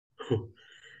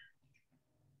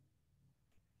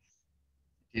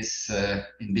It's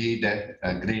indeed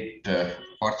a great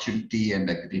opportunity and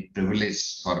a great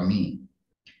privilege for me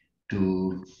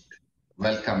to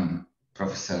welcome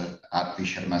Professor R.P.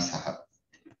 Sharma Sahab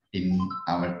in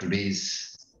our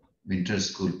today's winter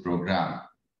school program.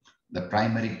 The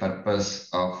primary purpose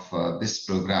of this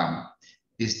program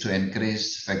is to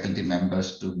encourage faculty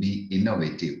members to be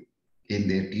innovative in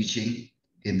their teaching,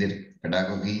 in their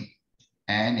pedagogy,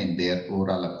 and in their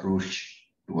overall approach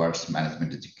towards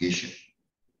management education.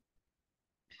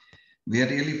 We are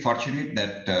really fortunate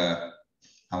that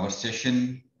our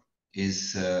session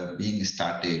is being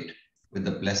started with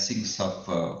the blessings of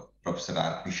Professor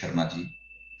R.P. Sharma ji.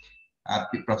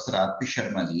 Professor R.P.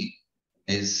 Sharma ji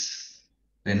is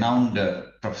renowned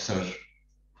professor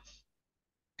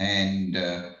and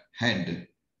head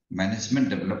management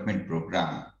development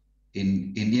program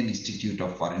in Indian Institute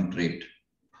of Foreign Trade.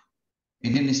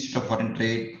 Indian Institute of Foreign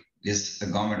Trade is a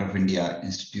Government of India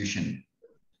institution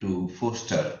to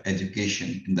foster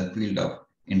education in the field of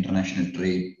international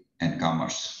trade and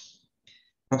commerce.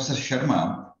 Professor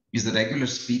Sharma is a regular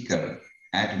speaker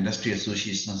at industry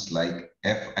associations like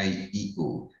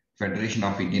FIEO, Federation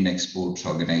of Indian Exports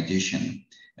Organization,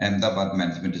 Ahmedabad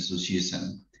Management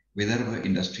Association, Vidarbha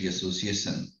Industry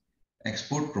Association,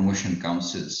 Export Promotion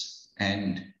Councils,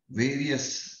 and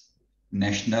various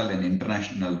national and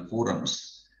international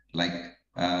forums like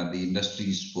the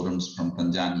industries forums from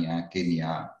Tanzania,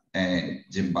 Kenya, and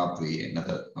Zimbabwe, and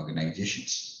other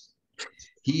organizations.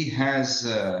 He has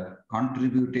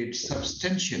contributed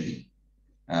substantially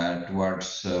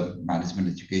towards management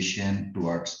education,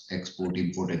 towards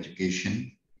export-import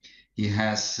education. He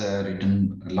has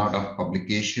written a lot of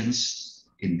publications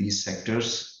in these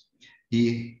sectors.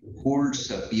 He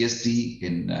holds a PhD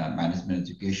in management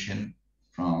education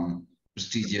from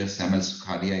prestigious ML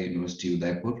Sukhadia University,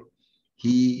 Udaipur.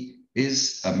 He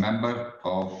is a member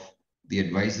of the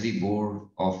advisory board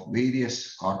of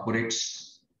various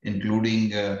corporates,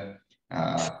 including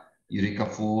Eureka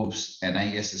Forbes,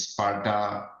 NIS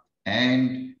Sparta,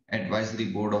 and advisory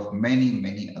board of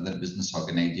many other business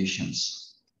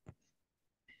organizations.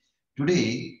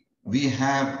 Today, we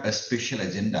have a special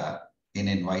agenda in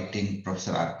inviting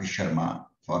Professor R.P. Sharma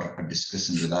for a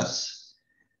discussion with us.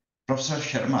 Professor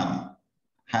Sharma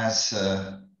has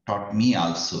taught me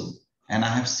also, and I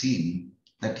have seen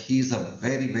that he is a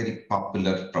very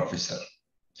popular professor.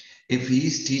 If he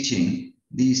is teaching,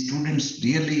 the students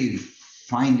really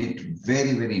find it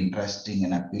very interesting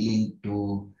and appealing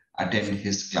to attend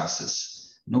his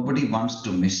classes. Nobody wants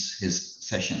to miss his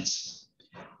sessions.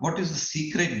 What is the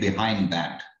secret behind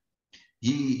that?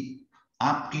 He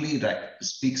aptly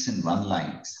speaks in one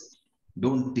line: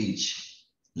 don't teach,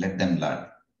 let them learn.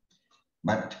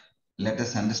 But let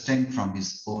us understand from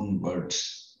his own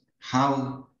words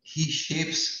how he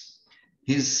shapes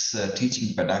his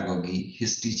teaching pedagogy,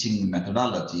 his teaching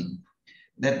methodology,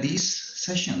 that these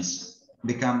sessions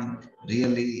become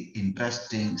really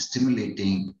interesting,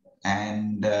 stimulating,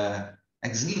 and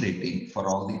exhilarating for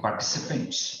all the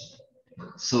participants.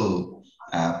 So,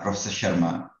 Professor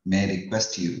Sharma, may I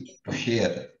request you to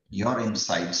share your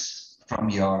insights from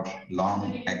your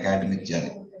long academic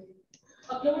journey.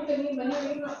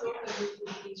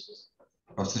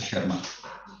 Professor Sharma.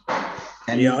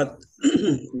 Yeah,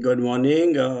 good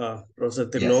morning, Professor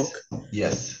Tilok.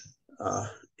 Yes.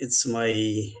 It's my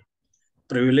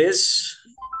privilege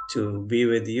to be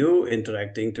with you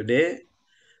interacting today.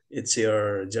 It's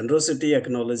your generosity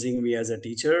acknowledging me as a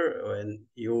teacher when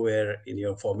you were in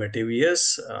your formative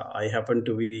years. I happen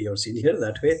to be your senior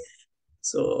that way.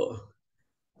 So,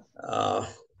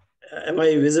 am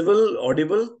I visible,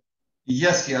 audible?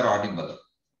 Yes, you are audible.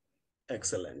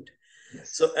 Excellent.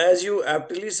 Yes. So as you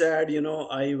aptly said,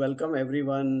 I welcome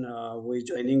everyone who is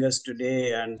joining us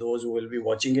today and those who will be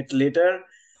watching it later.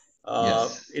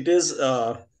 Yes. It is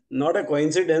not a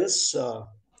coincidence.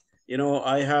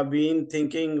 I have been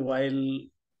thinking while,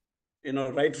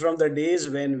 right from the days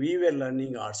when we were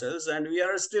learning ourselves, and we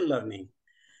are still learning.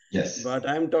 Yes. But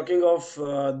I'm talking of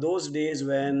those days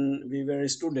when we were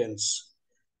students.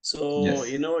 So, Yes.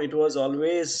 it was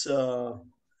always...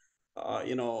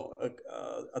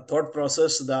 a thought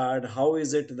process that how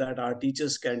is it that our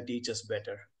teachers can teach us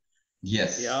better.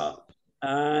 Yes. Yeah.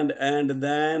 And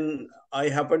then I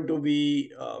happen to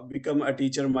be become a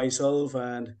teacher myself,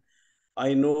 and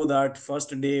I know that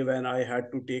first day when I had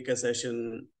to take a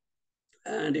session,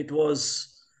 and it was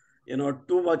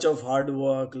too much of hard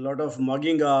work, a lot of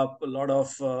mugging up, a lot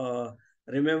of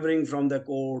remembering from the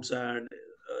codes, and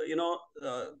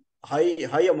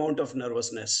high amount of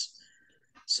nervousness.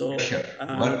 So pressure,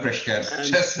 work pressure, and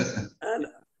stress.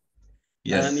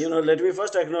 And Yes. let me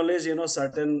first acknowledge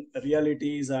certain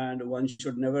realities, and one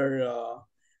should never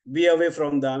be away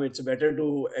from them. It's better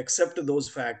to accept those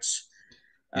facts.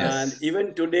 And Yes.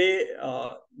 even today,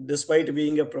 despite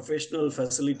being a professional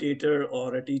facilitator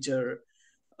or a teacher,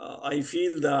 I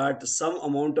feel that some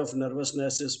amount of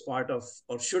nervousness is part of,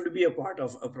 or should be a part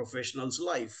of, a professional's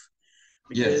life.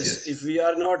 Yes. Because if Yes. we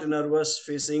are not nervous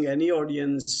facing any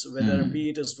audience, whether Hmm. be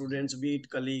it students, be it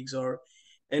colleagues, or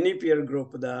any peer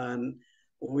group, then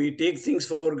we take things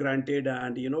for granted,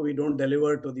 and we don't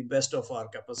deliver to the best of our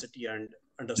capacity and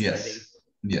understanding. Yes.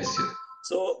 Yes. Yes.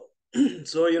 So,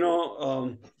 so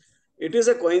it is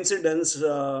a coincidence,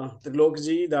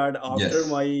 Trilokji, that after Yes.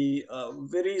 my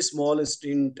very small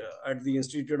stint at the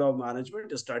Institute of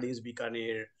Management Studies,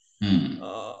 Bikaner, Hmm.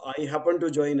 I happened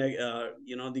to join,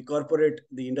 the corporate,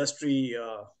 the industry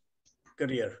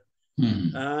career.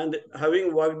 Hmm. And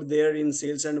having worked there in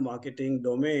sales and marketing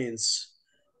domains,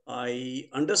 I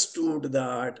understood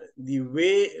that the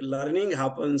way learning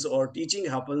happens or teaching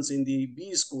happens in the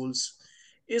B schools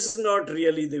is not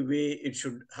really the way it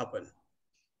should happen,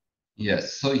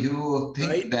 Yes. So you think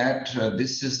right? that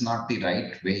this is not the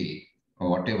right way, or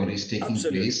whatever is taking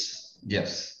Absolutely. place?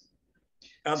 Yes.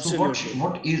 So Absolutely.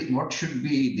 what should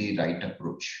be the right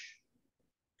approach?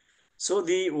 So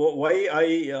the why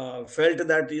I felt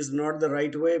that is not the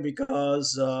right way,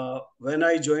 because when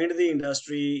I joined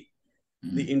the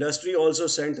Hmm. industry also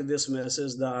sent this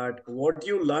message that what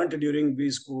you learned during B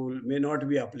school may not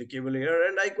be applicable here,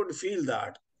 and I could feel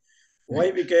that. Why?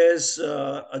 Right. Because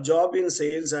a job in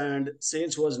sales, and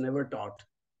sales was never taught.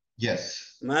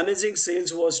 Yes. Managing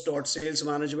sales was taught, sales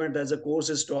management as a course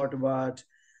is taught, but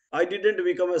I didn't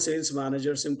become a sales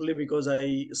manager simply because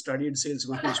I studied sales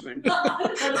management.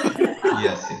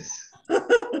 Yes. Yes.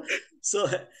 So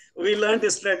we learned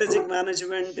strategic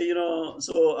management,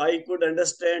 so I could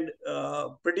understand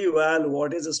pretty well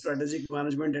what is a strategic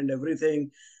management and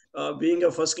everything, being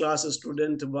a first class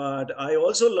student. But I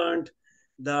also learned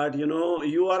that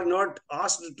you are not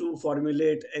asked to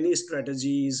formulate any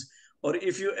strategies, or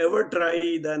if you ever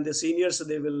try, then the seniors,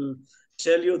 they will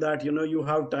tell you that you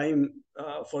have time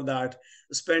for that,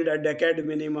 spend a decade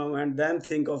minimum and then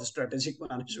think of strategic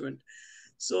management.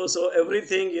 So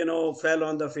everything fell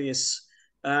on the face,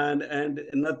 and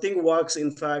nothing works.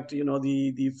 In fact,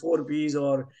 the four P's,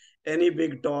 or any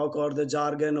big talk or the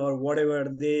jargon or whatever,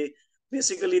 they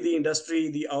basically, the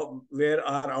industry, where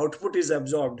our output is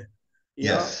absorbed,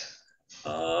 yeah, Yes.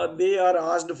 they are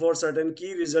asked for certain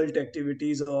key result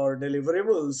activities or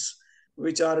deliverables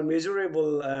which are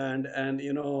measurable, and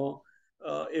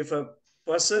if a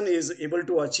person is able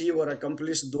to achieve or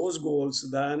accomplish those goals,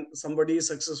 then somebody is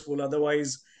successful.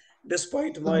 Otherwise,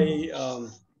 despite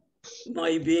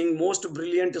my being most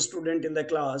brilliant student in the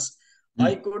class,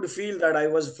 I Hmm. could feel that I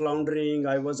was floundering,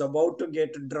 I was about to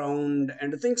get drowned,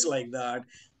 and things like that,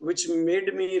 which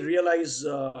made me realize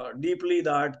deeply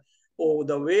that, oh,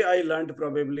 the way I learned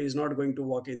probably is not going to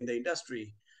work in the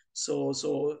industry.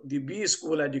 So the B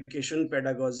school education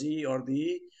pedagogy, or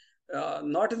the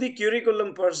not the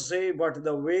curriculum per se, but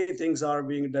the way things are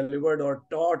being delivered or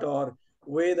taught, or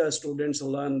way the students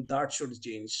learn, that should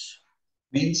change.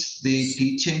 Means the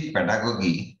teaching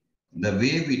pedagogy, the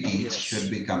way we teach should Yes.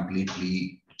 be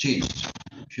completely changed,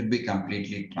 should be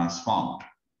completely transformed,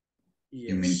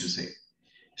 you mean to Yes. say. Yes.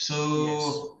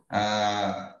 So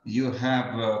you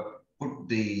have put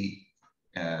the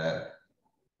uh,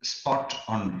 spot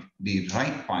on the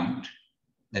right point.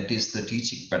 That is, the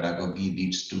teaching pedagogy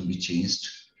needs to be changed.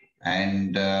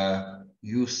 And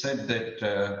you said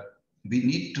that we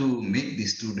need to make the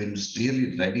students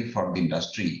really ready for the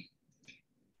industry.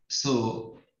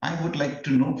 So I would like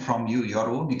to know from you your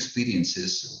own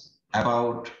experiences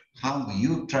about how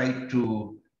you try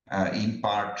to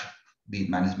impart the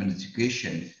management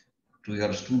education to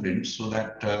your students so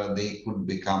that they could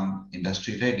become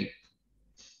industry ready.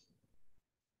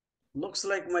 Looks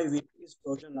like my video is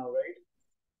frozen now, right?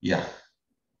 Yeah,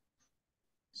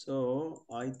 So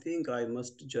I think I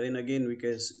must join again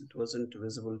because it wasn't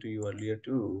visible to you earlier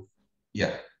too.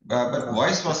 yeah. But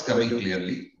voice was How I coming do?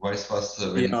 clearly. Voice was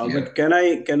very Yeah, clear. but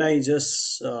can I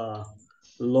just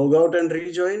log out and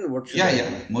rejoin? What should Yeah, I yeah.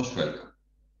 do? Most welcome.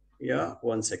 Yeah,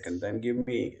 1 second. Then give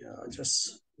me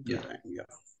just little Yeah. time. Yeah.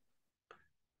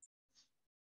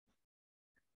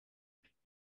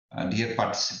 Dear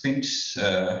participants,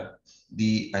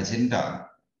 the agenda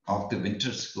of the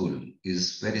winter school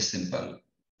is very simple.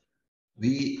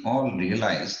 We all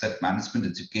realize that management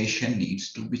education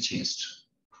needs to be changed.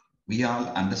 We all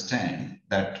understand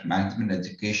that management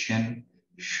education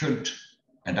should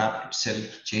adapt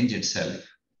itself, change itself.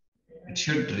 It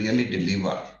should really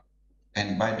deliver.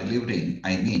 And by delivering,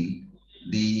 I mean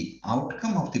the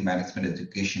outcome of the management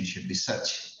education should be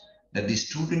such that the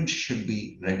students should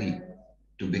be ready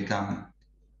to become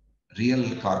real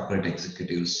corporate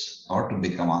executives or to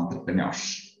become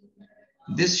entrepreneurs.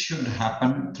 This should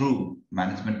happen through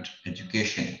management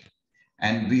education,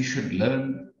 and we should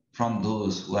learn from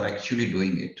those who are actually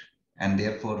doing it. And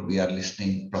therefore, we are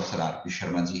listening, Professor R.P.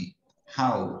 Sharma ji,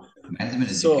 how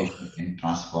management So education can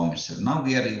transform itself. Now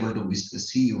we are able to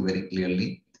see you very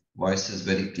clearly. Voice is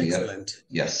very clear. excellent,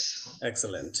 Yes,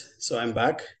 excellent. So I'm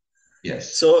back.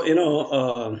 yes. So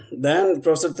then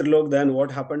Professor Trilok, then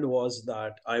what happened was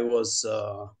that I was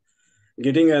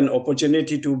getting an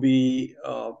opportunity to be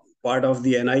part of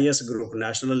the NIS group,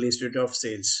 National Institute of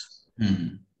Sales.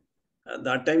 Mhm. At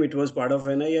that time, it was part of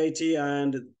NIIT,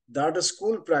 and that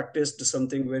school practiced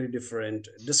something very different: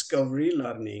 discovery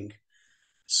learning.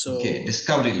 Okay, So,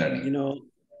 discovery you learning. know,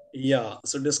 yeah.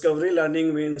 So discovery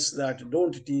learning means that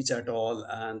don't teach at all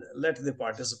and let the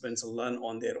participants learn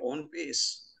on their own pace.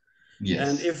 And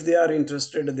Yes, if they are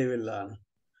interested, they will learn.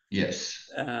 yes.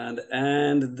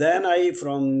 And then I,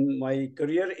 from my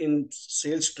career in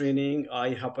sales training, I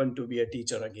happened to be a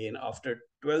teacher again after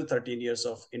 12, 13 years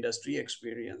of industry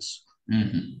experience.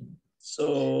 Mhm.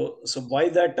 So by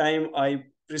that time, I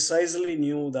precisely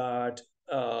knew that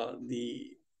the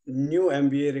new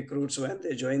MBA recruits, when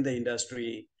they join the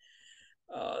industry,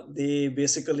 they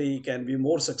basically can be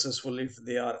more successful if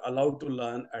they are allowed to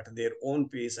learn at their own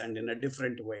pace and in a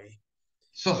different way.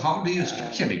 So, how do you And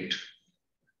structure it?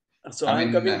 so I I'm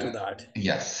mean, coming to that.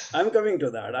 yes, I'm coming to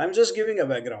that. I'm just giving a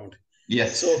background.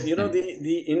 yes. So,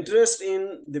 the interest in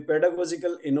the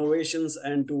pedagogical innovations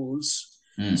and tools.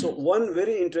 So, Mm. one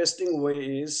very interesting way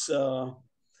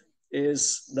is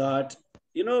that,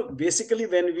 basically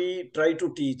when we try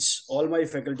to teach, all my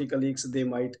faculty colleagues, they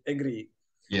might agree.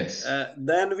 Yes.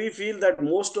 Then we feel that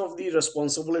most of the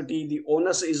responsibility, the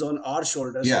onus is on our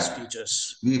shoulders as Yeah,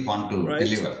 teachers, we want to right?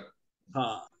 deliver.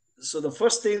 So the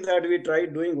first thing that we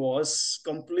tried doing was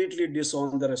completely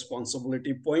disown the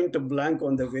responsibility, point blank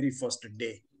on the very first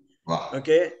day. Wow.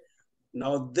 Okay.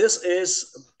 Now this is,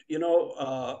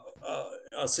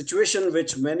 a situation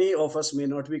which many of us may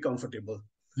not be comfortable.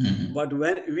 Mhm. But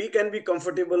when we can be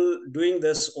comfortable doing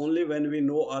this only when we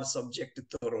know our subject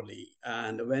thoroughly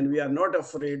and when we are not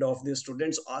afraid of the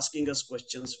students asking us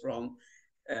questions from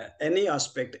any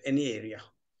aspect, any area.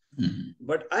 Mhm.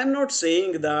 But I'm not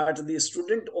saying that the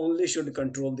student only should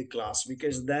control the class,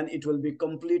 because then it will be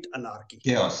complete anarchy,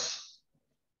 Chaos.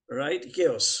 right?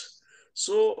 Chaos.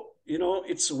 So,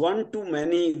 it's one to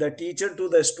many, the teacher to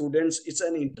the students. It's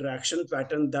an interaction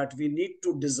pattern that we need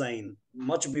to design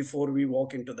much before we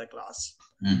walk into the class.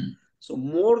 Mhm. So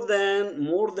more than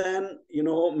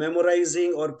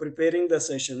memorizing or preparing the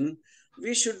session,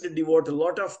 we should devote a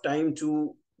lot of time to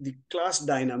the class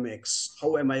dynamics.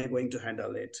 How am I going to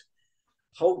handle it?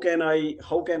 How can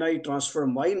I transfer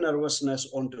my nervousness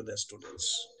onto the students?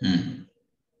 Mhm.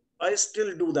 I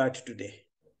still do that today.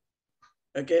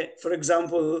 Okay, for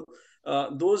example,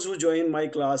 those who join my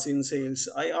class in sales,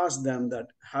 I ask them that,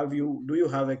 do you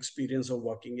have experience of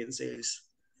working in sales?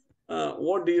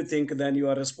 What do you think then you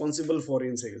are responsible for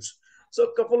in sales? So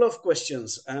a couple of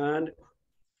questions, and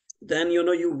then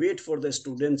you wait for the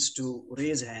students to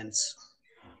raise hands,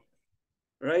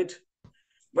 right?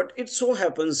 But it so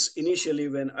happens initially,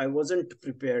 when I wasn't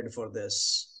prepared for this,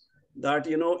 that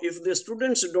if the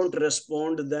students don't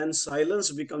respond, then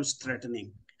silence becomes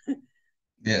threatening.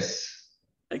 Yes.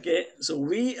 Okay, so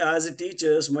we as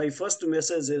teachers, my first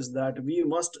message is that we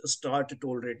must start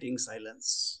tolerating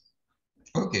silence.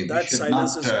 Okay, we That should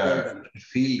silence not is golden.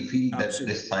 feel that this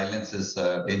Absolutely silence is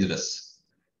dangerous.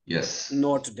 Yes.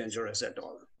 not dangerous at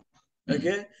all. Mhm.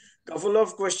 Okay, couple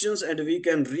of questions, and we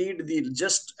can read the,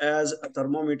 just as a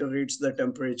thermometer reads the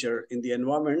temperature in the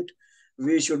environment,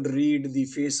 we should read the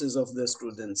faces of the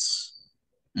students,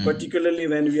 Mhm. particularly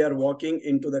when we are walking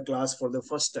into the class for the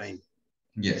first time.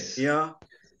 Yes. Yeah.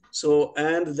 So,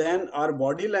 and then our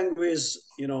body language,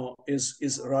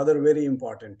 is rather very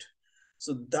important.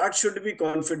 So that should be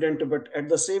confident, but at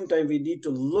the same time we need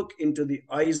to look into the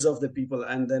eyes of the people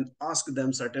and then ask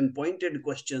them certain pointed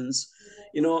questions.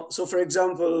 So for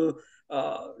example,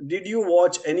 did you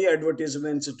watch any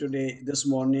advertisements today, this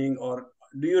morning, or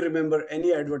do you remember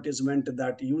any advertisement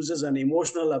that uses an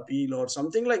emotional appeal or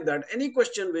something like that? Any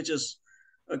question which is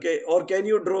okay. Or can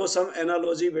you draw some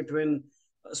analogy between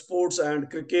sports and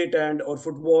cricket and or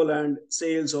football and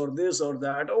sales, or this or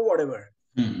that or whatever?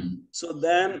 Mhm. So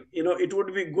then it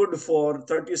would be good for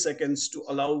 30 seconds to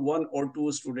allow one or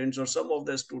two students or some of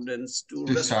the students to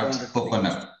To start respond to the open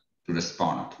question. up, to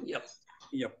respond. Yep,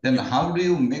 yep, Then yep. how do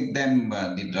you make them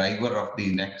the driver of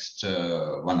the next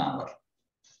 1 hour?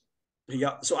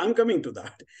 Yeah, so I'm coming to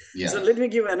that. So Yeah. let me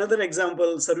give another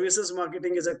example. Services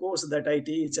marketing is a course that I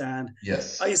teach, and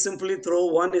Yes. I simply throw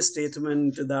one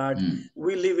statement that Mm.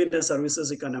 we live in a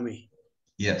services economy.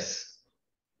 Yes.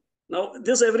 Now,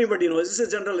 this everybody knows. This is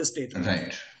a general statement.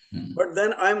 Right. Mm. But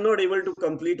then I'm not able to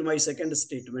complete my second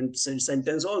statement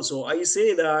sentence also. I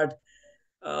say that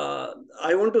uh,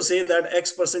 I want to say that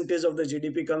X percentage of the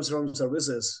GDP comes from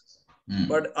services, Mm.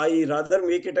 but I rather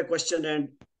make it a question, and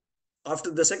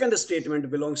after the second statement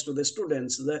belongs to the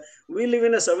students. We live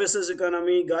in a services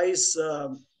economy, guys.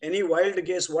 Any wild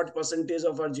guess what percentage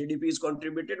of our GDP is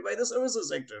contributed by the services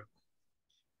sector?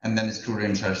 And then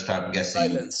students are start guessing.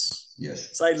 Silence.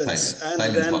 Yes. Silence. Silence. And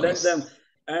Silence then let follows. them,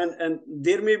 and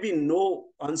there may be no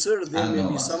answer, there And may no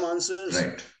be answer. some answers,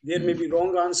 Right. there may Mm. be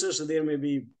wrong answers, there may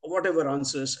be whatever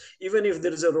answers. Even if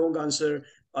there is a wrong answer,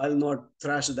 I'll not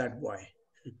thrash that boy.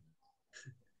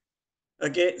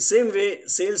 Okay, same way,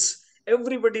 sales,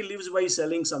 everybody lives by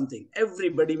selling something.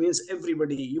 Everybody means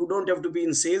everybody. You don't have to be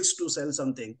in sales to sell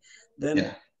something. Then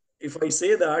Yeah. if I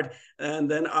say that, and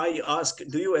then I ask,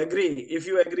 do you agree? If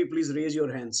you agree, please raise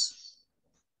your hands.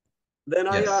 Then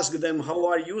I ask Yes. them, how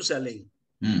are you selling?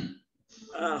 Mm.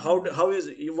 How is,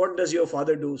 what does your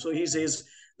father do? So he says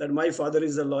that my father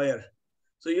is a lawyer.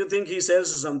 So you think he sells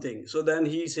something? So then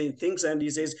thinks, and he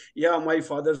says, yeah, my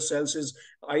father sells his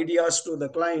ideas to the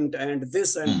client and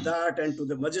this and Mm. that and to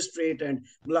the magistrate and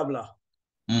blah blah.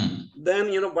 Mm.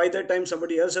 Then by that time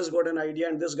somebody else has got an idea,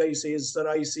 and this guy says, sir,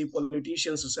 I see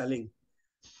politicians selling.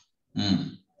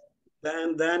 Mm.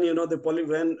 Then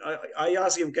when I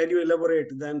ask him, can you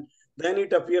elaborate? Then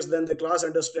it appears, then the class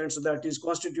understands that his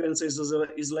constituency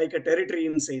is like a territory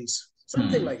in sales,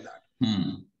 something Mm. like that.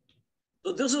 Mm.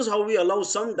 So this is how we allow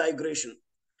some digression,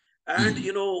 and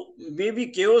Mm. maybe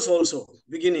chaos also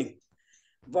beginning,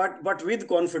 but with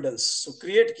confidence. So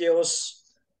create chaos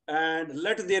and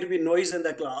let there be noise in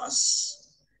the class.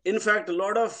 In fact, a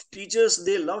lot of teachers,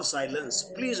 they love silence.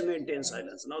 Please maintain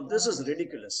silence. Now this is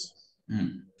ridiculous.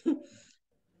 Mm.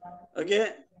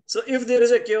 Okay, so if there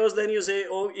is a chaos, then you say,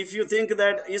 oh, if you think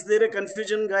that is there a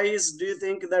confusion, guys, do you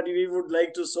think that we would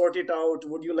like to sort it out?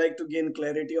 Would you like to gain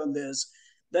clarity on this?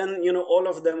 Then all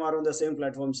of them are on the same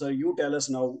platform. So you tell us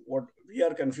now what we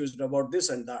are confused about, this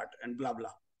and that and blah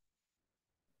blah.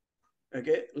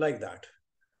 Okay, like that.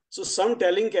 So some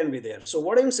telling can be there. So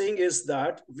what I'm saying is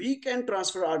that we can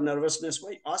transfer our nervousness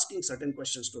by asking certain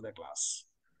questions to the class.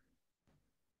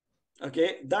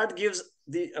 Okay, that gives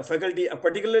the faculty,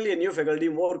 particularly a new faculty,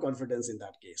 more confidence in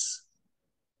that case.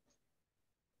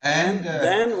 And And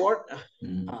then what?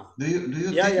 do you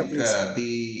Yeah, think please.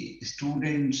 the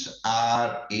students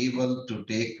are able to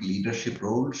take leadership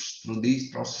roles through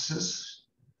these processes?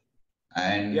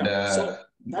 And Yeah. So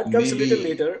that comes a little maybe,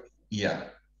 later. yeah,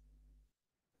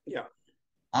 Yeah.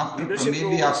 after Leadership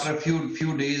maybe after roles. a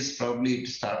few days, probably it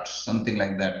starts something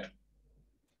like that.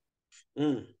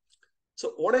 Mm.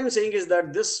 So what I'm saying is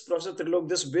that this process, look,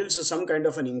 this builds some kind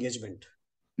of an engagement.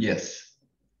 Yes.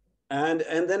 And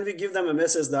then we give them a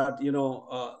message that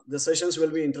the sessions will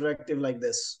be interactive like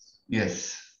this.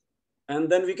 Yes. And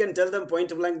then we can tell them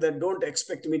point blank that don't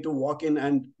expect me to walk in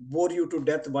and bore you to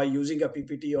death by using a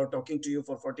PPT or talking to you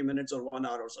for 40 minutes or 1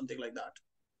 hour or something like that.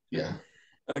 Yeah.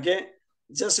 Okay,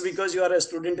 just because you are a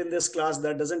student in this class,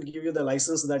 that doesn't give you the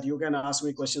license that you can ask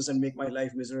me questions and make my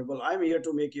life miserable. I'm here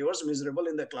to make yours miserable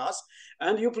in the class,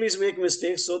 and you please make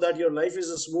mistakes so that your life is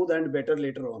smooth and better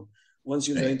later on once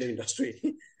you join Right. the industry.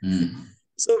 Mm.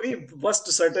 So we bust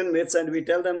certain myths and we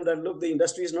tell them that look, the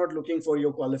industry is not looking for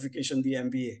your qualification, the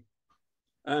MBA.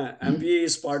 Mm. MBA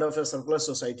is part of a surplus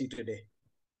society today.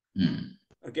 Mm.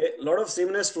 Okay, a lot of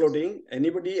sameness floating.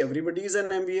 Everybody is an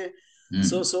MBA.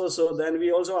 So Mm. then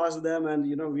we also ask them, and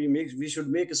we should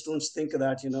make students think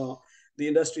that the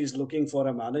industry is looking for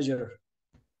a manager,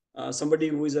 somebody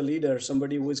who is a leader,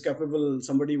 somebody who is capable,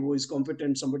 somebody who is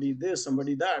competent, somebody this,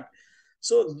 somebody that.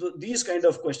 So these kind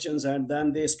of questions, and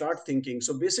then they start thinking.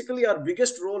 So basically, our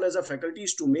biggest role as a faculty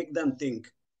is to make them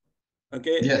think.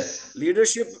 Okay, Yes.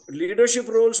 leadership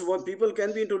roles. What people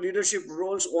can be into leadership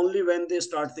roles only when they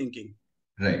start thinking.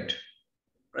 Right.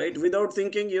 Right, without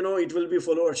thinking, it will be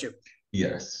followership.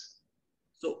 Yes.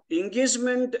 So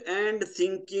engagement and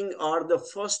thinking are the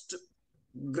first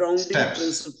grounding Steps.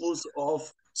 principles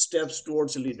of steps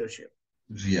towards leadership.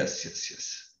 Yes. Yes.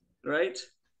 Yes. Right,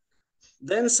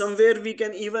 then somewhere we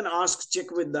can even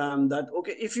check with them that,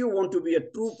 okay, if you want to be a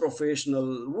true professional,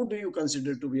 who do you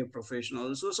consider to be a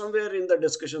professional? So somewhere in the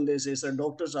discussion they say, sir,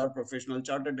 doctors are professional,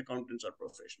 chartered accountants are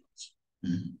professionals.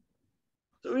 Mm.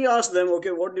 So we ask them, okay,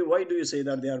 why do you say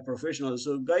that they are professionals?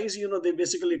 So guys, they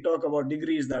basically talk about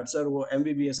degrees that, sir, wo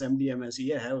MBBS, MD, MSc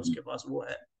ये है, उसके पास वो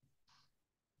है.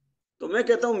 तो मैं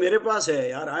कहता हूँ मेरे पास है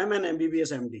यार, I am N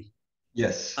MBBS MD,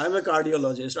 Yes. I'm a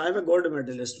cardiologist, I'm a gold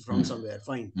medalist from somewhere,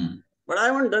 fine. But I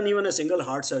haven't done even a single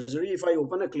heart surgery. If I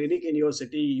open a clinic in your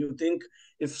city, you think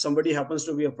if somebody happens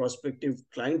to be a prospective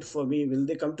client for me, will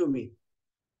they come to me?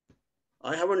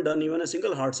 I haven't done even a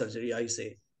single heart surgery, I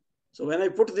say. So when I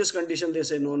put this condition, they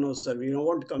say, no, no, sir, we don't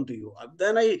want to come to you.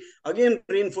 Then I again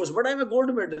reinforce, but I'm a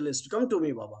gold medalist. Come to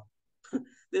me, Baba.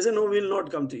 They say, no, we'll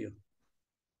not come to you.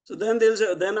 So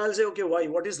then I'll say, okay, why?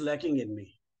 What is lacking in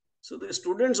me? So the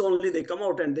students only, they come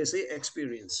out and they say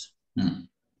experience.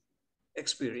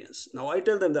 Experience. Now I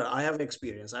tell them that I have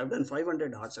experience. I've done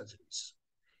 500 heart surgeries.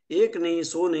 एक नहीं,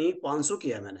 100 नहीं, 500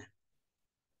 किया मैंने.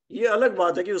 ये अलग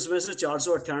बात है कि उसमें से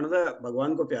 498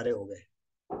 भगवान को प्यारे हो गए.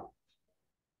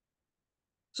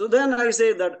 So then I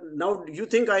say that now you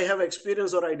think I have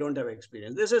experience or I don't have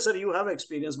experience. They say, sir, you have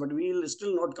experience, but we will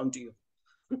still not come to you.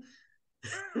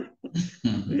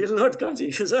 We will not come to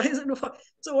you. So I said,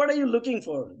 so what are you looking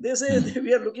for? They say,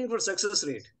 we are looking for success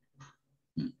rate.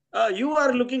 You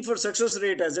are looking for success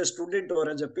rate as a student or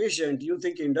as a patient. You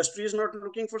think industry is not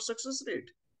looking for success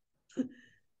rate.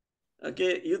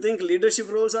 Okay, you think leadership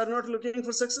roles are not looking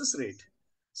for success rate.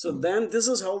 So then this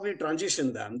is how we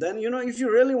transition them. Then, if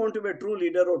you really want to be a true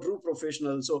leader or true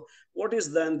professional, so what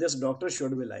is then this doctor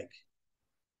should be like?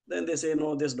 Then they say,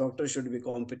 no, this doctor should be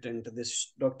competent.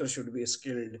 This doctor should be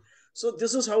skilled. So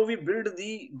this is how we build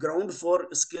the ground for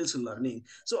skills learning.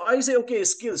 So I say, okay,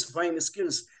 skills, fine,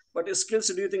 skills. But skills,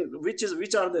 do you think, which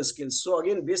are the skills? So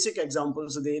again, basic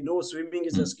examples, they know swimming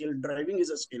is a skill, driving is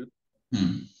a skill.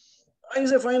 I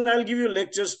say, fine, I'll give you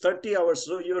lectures 30 hours.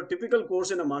 So your typical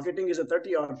course in a marketing is a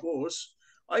 30-hour course.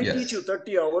 I teach you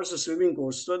 30 hours of swimming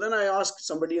course. So then I ask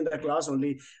somebody in the class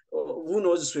only, who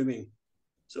knows swimming?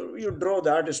 So you draw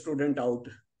that student out,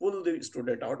 pull the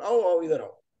student out. Either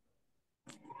out.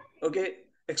 Okay,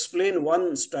 explain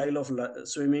one style of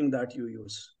swimming that you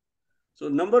use. So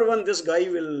number one, this guy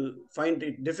will find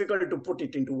it difficult to put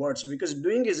it into words because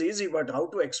doing is easy, but how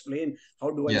to explain,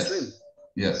 how do I swim?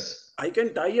 Yes. I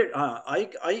can tie it.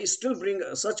 I still bring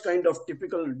such kind of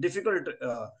typical difficult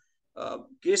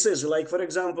cases. Like for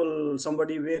example,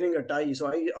 somebody wearing a tie. So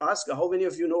I ask, how many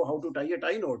of you know how to tie a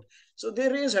tie knot? So they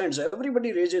raise hands.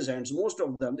 Everybody raises hands. Most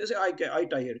of them. They say, I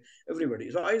tie it. Everybody.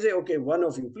 So I say, okay, one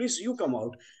of you, please, you come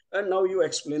out and now you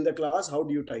explain the class. How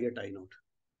do you tie a tie knot?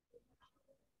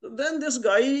 Then this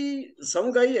guy,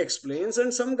 some guy explains,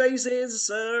 and some guy says,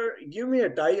 sir, give me a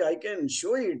tie. I can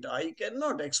show it. I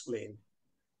cannot explain.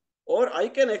 Or I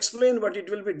can explain, but it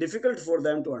will be difficult for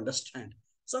them to understand.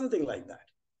 Something like that.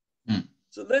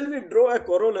 So then we draw a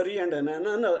corollary and an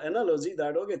analogy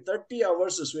that, okay, 30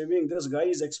 hours of swimming, this guy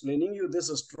is explaining you this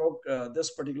stroke,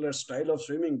 this particular style of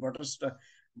swimming,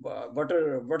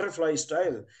 butterfly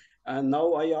style. And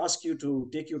now I ask you to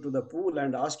take you to the pool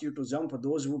and ask you to jump.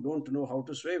 Those who don't know how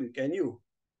to swim, can you?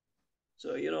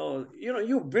 So,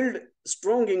 you build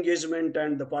strong engagement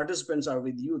and the participants are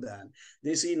with you then.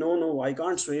 They see, no, I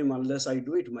can't swim unless I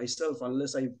do it myself,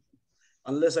 unless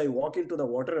I walk into the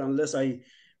water, unless I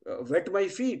wet my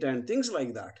feet and things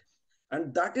like that.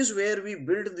 And that is where we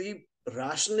build the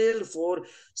rationale for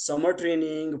summer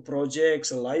training,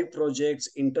 projects, live projects,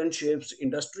 internships,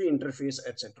 industry interface,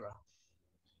 etc.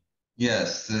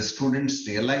 Yes, the students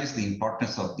realize the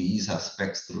importance of these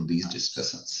aspects through these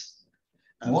discussions.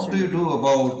 What do you do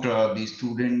about the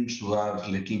students who are a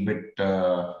little bit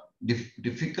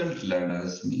difficult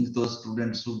learners, means those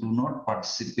students who do not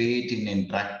participate in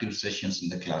interactive sessions in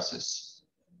the classes?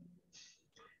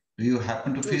 Do you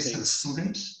happen to face such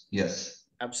students? Yes.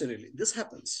 Absolutely. This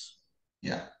happens.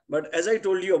 Yeah. But as I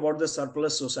told you about the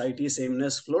surplus society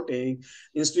sameness floating,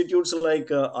 institutes like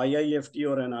IIFT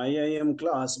or an IIM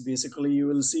class, basically you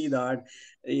will see that,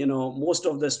 most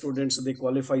of the students, they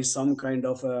qualify some kind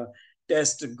of a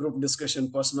test, group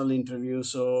discussion, personal interview.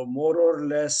 So more or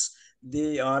less,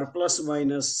 they are plus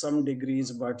minus some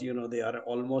degrees, but, they are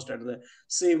almost at the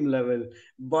same level.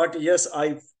 But yes,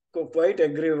 I quite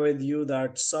agree with you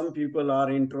that some people are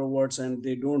introverts and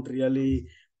they don't really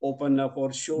open up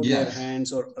or show their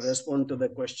hands or respond to the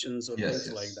questions or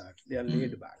things like that. They are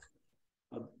laid back.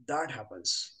 That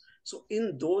happens. So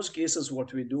in those cases,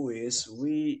 what we do is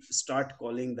we start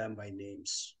calling them by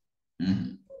names.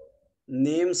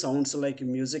 Name sounds like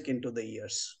music into the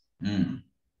ears.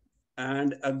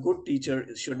 And a good teacher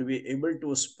should be able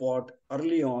to spot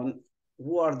early on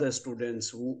who are the students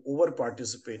who over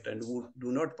participate and who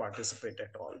do not participate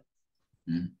at all.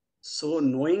 So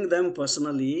knowing them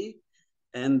personally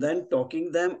and then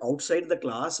talking them outside the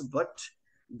class, but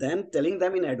then telling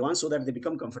them in advance so that they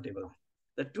become comfortable.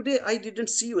 That today I didn't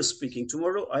see you speaking.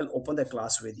 Tomorrow I'll open the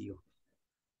class with you.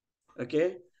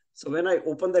 Okay. So when I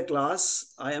open the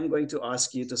class, I am going to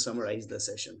ask you to summarize the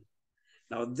session.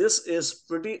 Now, this is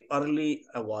pretty early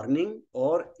a warning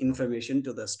or information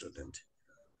to the student.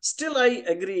 Still, I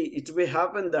agree, it may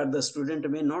happen that the student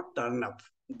may not turn up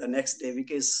the next day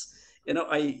because,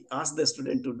 I asked the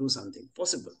student to do something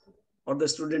possible, or the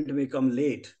student may come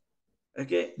late.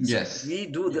 Okay, so Yes, we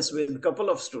do this with a couple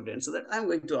of students, so that I'm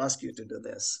going to ask you to do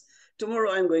this.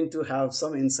 Tomorrow, I'm going to have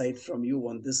some insight from you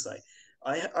on this side.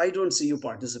 I don't see you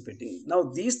participating. Now,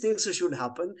 these things should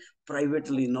happen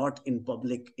privately, not in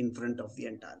public in front of the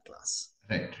entire class.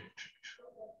 right.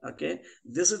 Okay,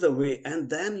 this is the way. And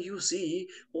then you see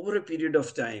over a period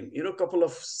of time, couple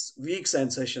of weeks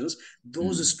and sessions,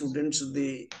 those students,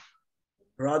 they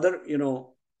rather,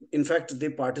 in fact, they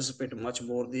participate much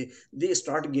more. They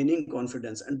start gaining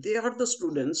confidence, and they are the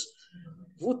students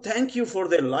who thank you for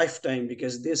their lifetime,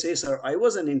 because they say, sir, I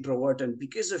was an introvert, and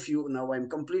because of you now I'm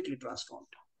completely transformed.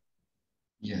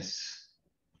 Yes.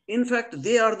 In fact,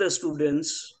 they are the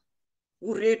students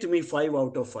who rate me 5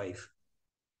 out of 5.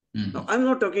 Now, I'm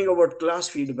not talking about class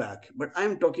feedback, but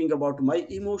I'm talking about my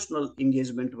emotional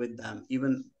engagement with them,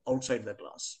 even outside the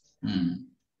class.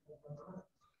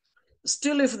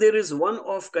 Still, if there is one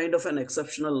of kind of an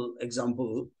exceptional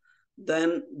example,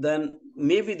 then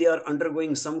maybe they are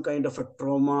undergoing some kind of a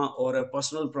trauma or a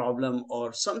personal problem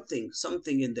or something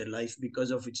in their life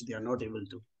because of which they are not able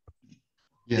to.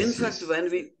 In Yes, fact,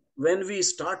 yes. when we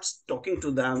start talking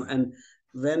to them, and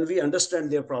when we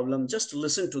understand their problem, just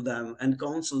listen to them and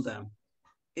counsel them,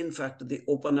 in fact, they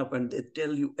open up and they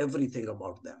tell you everything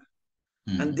about them.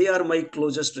 And they are my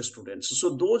closest students. So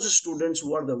those students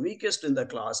who are the weakest in the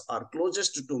class are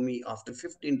closest to me after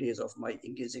 15 days of my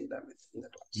engaging them in the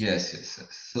class. Yes, yes,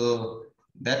 yes. So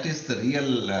that is the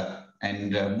real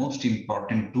and most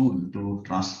important tool to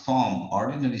transform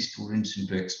ordinary students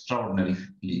into extraordinary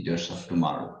leaders of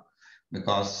tomorrow.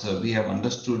 Because we have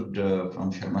understood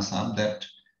from Sharma Sahab that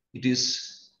it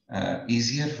is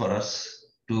easier for us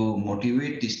to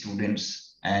motivate the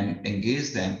students and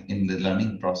engage them in the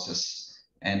learning process.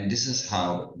 And this is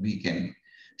how we can.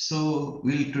 So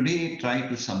we'll today try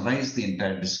to summarize the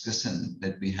entire discussion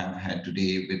that we have had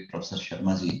today with Professor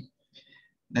Sharma ji.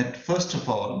 That first of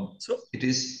all, So it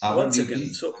is our one second.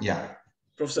 duty. So, Yeah.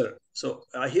 Professor, so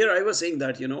here I was saying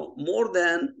that, more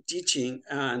than teaching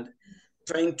and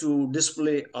trying to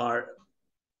display our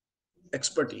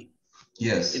expertise,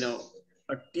 Yes.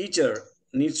 a teacher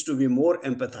needs to be more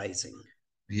empathizing.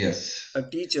 Yes. A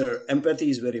teacher, empathy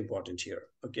is very important here.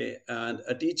 Okay, and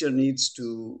a teacher needs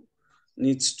to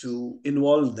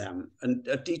involve them, and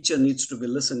a teacher needs to be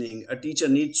listening, a teacher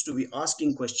needs to be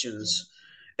asking questions.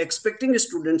 Expecting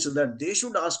students that they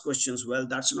should ask questions, well,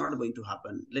 that's not going to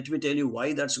happen. Let me tell you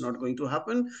why that's not going to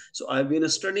happen. So I've been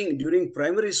studying during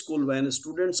primary school, when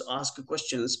students ask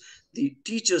questions, the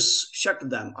teachers shut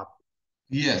them up.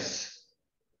 Yes.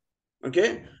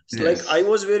 Okay, it's like I Yes.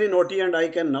 was very naughty, and I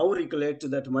can now recollect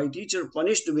that my teacher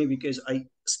punished me because I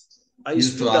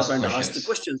Used to stood up ask and asked the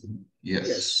questions. questions. Yes.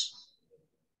 Yes.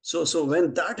 So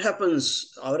when that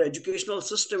happens, our educational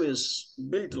system is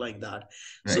built like that.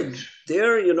 Right. So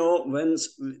there, when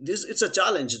this, it's a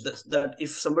challenge that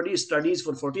if somebody studies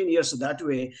for 14 years that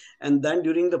way, and then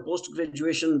during the post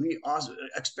graduation we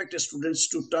expect students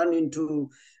to turn into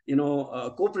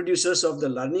co-producers of the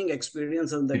learning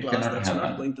experience in the It class, cannot that's not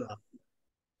happen. going to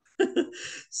happen.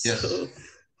 Yes. So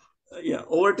yeah,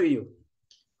 over to you.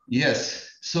 Yes.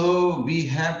 So we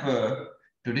have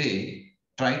today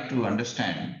tried to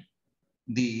understand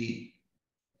the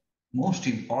most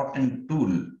important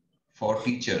tool for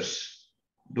teachers.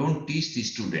 Don't teach the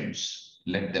students,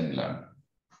 let them learn.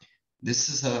 This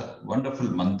is a wonderful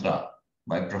mantra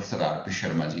by Professor R.P.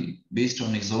 Sharma ji, based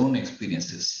on his own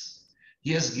experiences.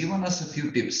 He has given us a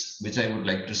few tips, which I would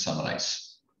like to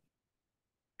summarize.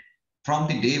 From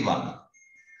the day one,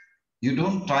 you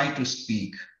don't try to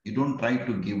speak, you don't try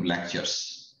to give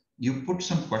lectures. You put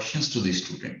some questions to the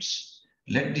students.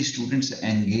 Let the students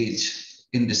engage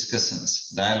in discussions,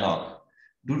 dialogue.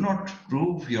 Do not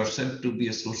prove yourself to be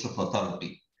a source of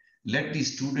authority. Let the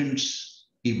students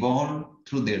evolve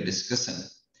through their discussion.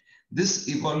 This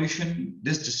evolution,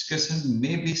 this discussion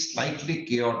may be slightly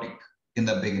chaotic in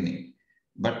the beginning,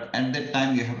 but at that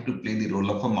time you have to play the role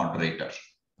of a moderator.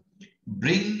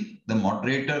 Bring the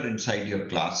moderator inside your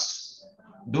class.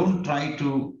 Don't try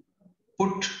to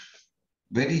put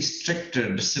very strict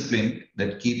discipline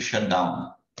that keeps shut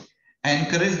down.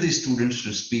 Encourage the students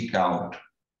to speak out.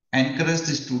 Encourage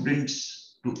the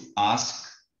students to ask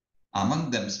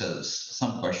among themselves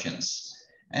some questions,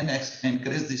 and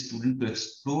encourage the student to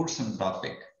explore some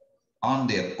topic on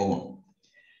their own.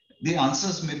 The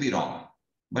answers may be wrong,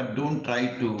 but don't try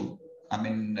to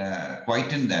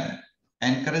quieten them,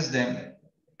 encourage them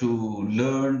to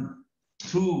learn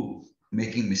through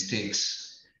making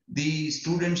mistakes. The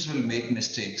students will make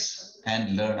mistakes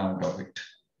and learn out of it.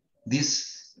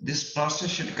 This process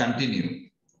should continue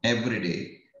every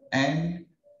day and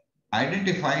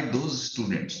identify those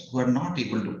students who are not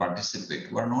able to participate,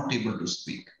 who are not able to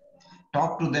speak.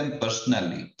 Talk to them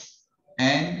personally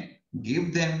and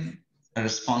give them a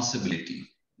responsibility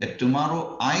that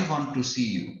tomorrow I want to see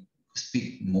you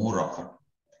speak more often.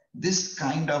 This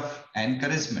kind of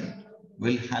encouragement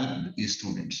will help the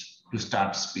students to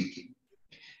start speaking.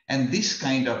 And this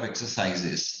kind of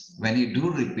exercises, when you do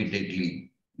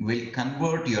repeatedly, will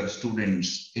convert your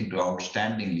students into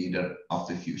outstanding leader of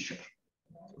the future.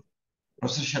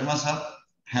 Professor Sharma sir,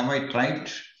 have I tried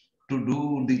to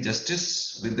do the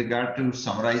justice with regard to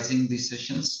summarizing these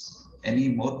sessions? Any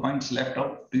more points left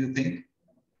out, do you think?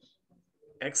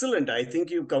 Excellent. I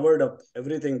think you covered up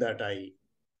everything that I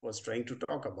was trying to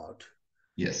talk about.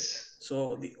 Yes.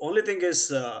 So the only thing is,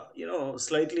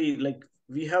 slightly like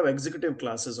we have executive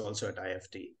classes also at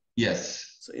IFT.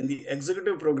 Yes. So in the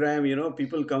executive program,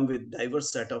 people come with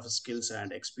diverse set of skills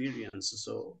and experience,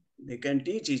 so they can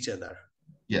teach each other.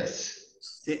 Yes.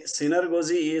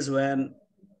 Synergy is when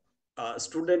a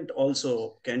student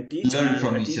also can teach Learn and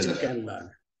from a each teacher other. can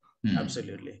learn. Hmm.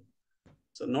 Absolutely.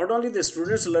 So not only the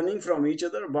students learning from each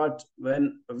other, but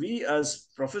when we as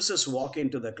professors walk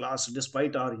into the class,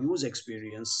 despite our huge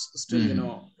experience, still,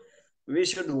 Hmm. we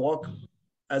should walk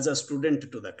as a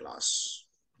student to the class.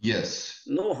 Yes.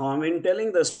 No harm in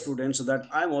telling the students that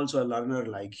I'm also a learner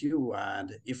like you,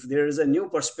 and if there is a new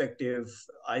perspective,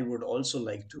 I would also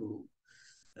like to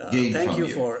Gain thank from you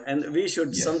you. for. And we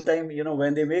should Yes. sometime,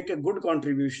 when they make a good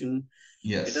contribution,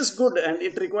 it is Yes. good and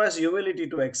it requires humility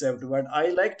to accept. But I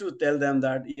like to tell them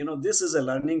that, this is a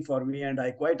learning for me, and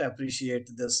I quite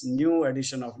appreciate this new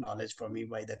addition of knowledge for me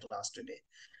by the class today.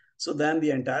 So then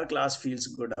the entire class feels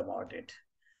good about it,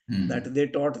 Hmm. that they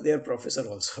taught their professor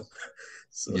also. Yes.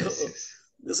 So Yes.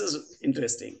 this is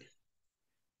interesting.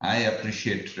 I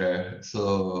appreciate.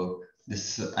 So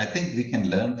this, I think we can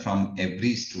learn from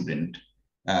every student.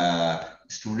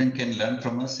 Student can learn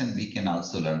from us, and we can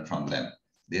also learn from them.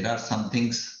 There are some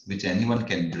things which anyone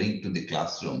can bring to the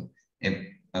classroom.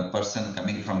 A person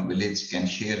coming from village can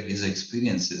share his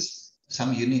experiences,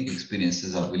 some unique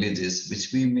experiences of villages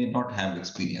which we may not have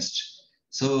experienced.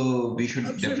 So we should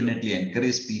Absolutely. definitely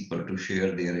encourage people to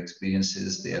share their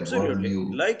experiences, their Absolutely.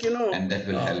 worldview, Like, and that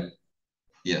will help.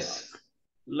 Yes.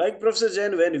 like Professor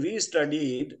Jain, when we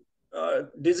studied,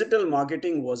 digital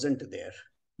marketing wasn't there,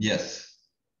 Yes.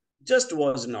 just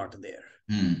was not there.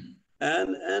 Hmm.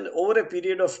 And over a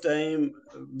period of time,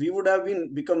 we would have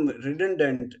been become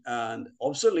redundant and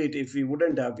obsolete if we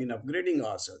wouldn't have been upgrading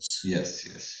ourselves. Yes.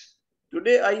 Yes.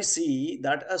 Today, I see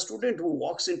that a student who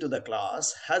walks into the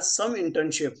class has some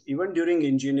internship, even during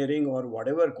engineering or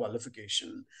whatever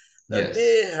qualification, that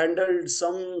they Yes. handled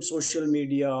some social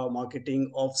media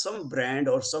marketing of some brand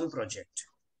or some project.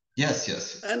 Yes.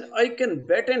 Yes. And I can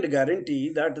bet and guarantee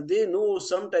that they know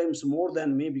sometimes more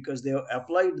than me because they have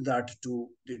applied that to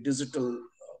the digital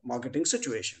marketing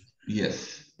situation.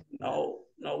 Yes.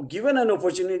 Now, given an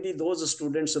opportunity, those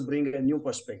students bring a new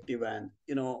perspective. And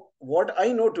what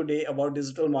I know today about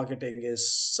digital marketing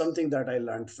is something that I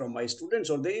learned from my students,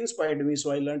 or they inspired me,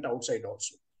 so I learned outside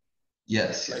also,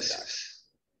 Yes. like Yes. that. Yes.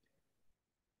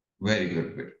 Very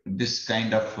good. This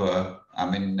kind of,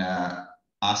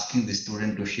 asking the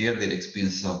student to share their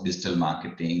experiences of digital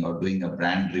marketing or doing a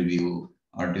brand review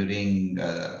or during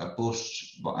a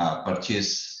post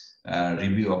purchase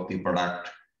review of the product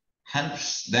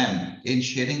helps them in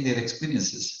sharing their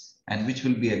experiences, and which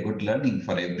will be a good learning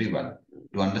for everyone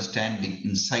to understand the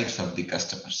insights of the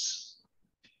customers.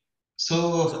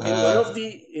 So, So in one of the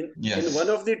in one yes,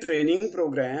 of the training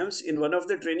programs,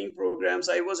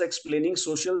 I was explaining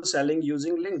social selling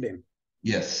using LinkedIn.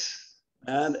 yes,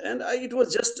 And it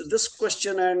was just this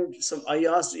question, and I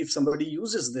asked if somebody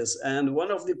uses this, and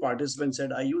one of the participants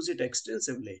said, I use it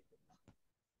extensively.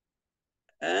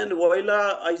 And while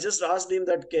I just asked him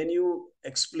that, can you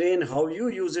explain how you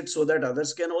use it so that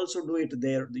others can also do it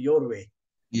your way?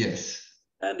 yes,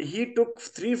 And he took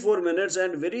 3 4 minutes,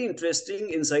 and very interesting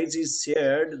insights he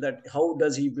shared, that how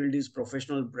does he build his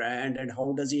professional brand and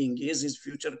how does he engage his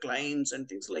future clients and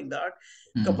things like that.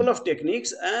 Couple hmm, of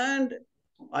techniques, and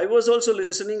I was also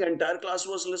listening, entire class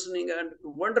was listening, and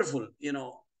wonderful.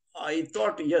 I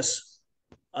thought, yes,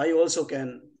 I also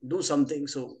can do something.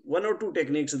 So one or two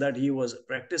techniques that he was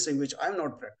practicing, which I'm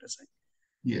not practicing.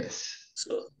 yes,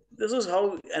 So this is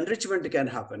how enrichment can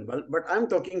happen. Well, but I'm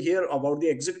talking here about the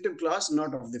executive class,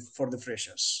 not of the for the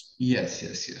freshers. yes,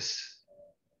 yes, yes.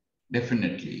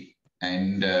 Definitely.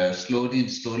 And slowly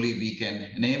we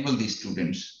can enable these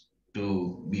students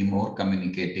to be more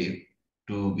communicative,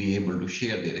 to be able to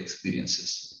share their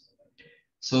experiences.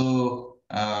 So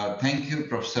thank you,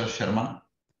 Professor Sharma.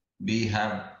 We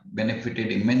have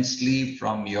benefited immensely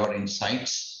from your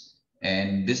insights,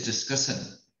 and this discussion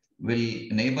will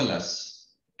enable us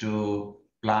to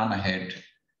plan ahead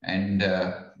and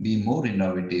be more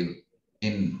innovative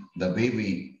in the way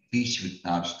we teach with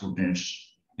our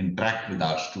students, interact with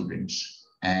our students,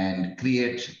 and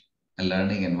create a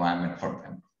learning environment for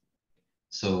them.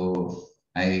 So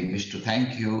I wish to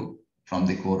thank you from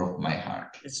the core of my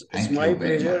heart. It's Thank my you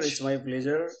very pleasure. much. It's my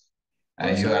pleasure for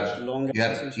You such are long you are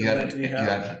you association are that we you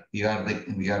have. are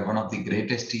you are one of the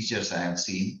greatest teachers I have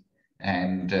seen,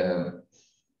 and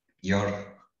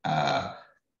your uh,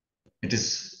 it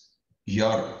is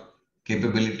your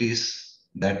capabilities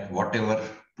that whatever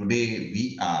today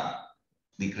we are,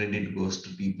 the credit goes to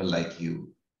people like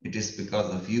you. It is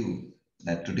because of you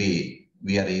that today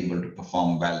we are able to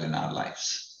perform well in our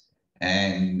lives,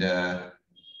 and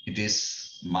it is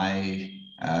my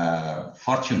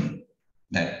fortune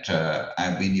that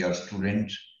I've been your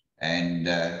student and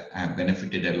I have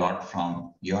benefited a lot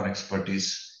from your expertise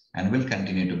and will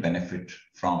continue to benefit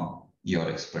from your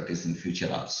expertise in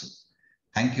future also.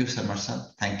 Thank you,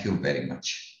 Samarsa. Thank you very much.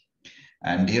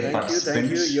 And dear Thank you. Your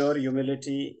participants,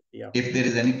 humility. Yeah. if there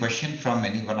is any question from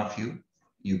any one of you,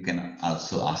 you can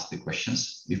also ask the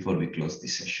questions before we close the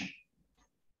session.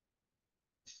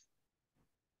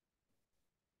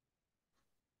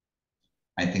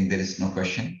 I think there is no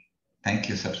question. Thank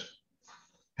you, sir.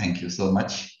 Thank you so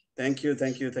much. Thank you.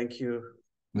 Thank you. Thank you.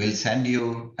 We'll send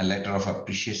you a letter of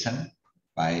appreciation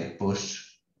by post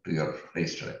to your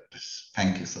race directors.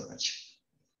 Thank you so much.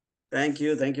 Thank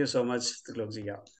you. Thank you so much, Tulokji. Yeah.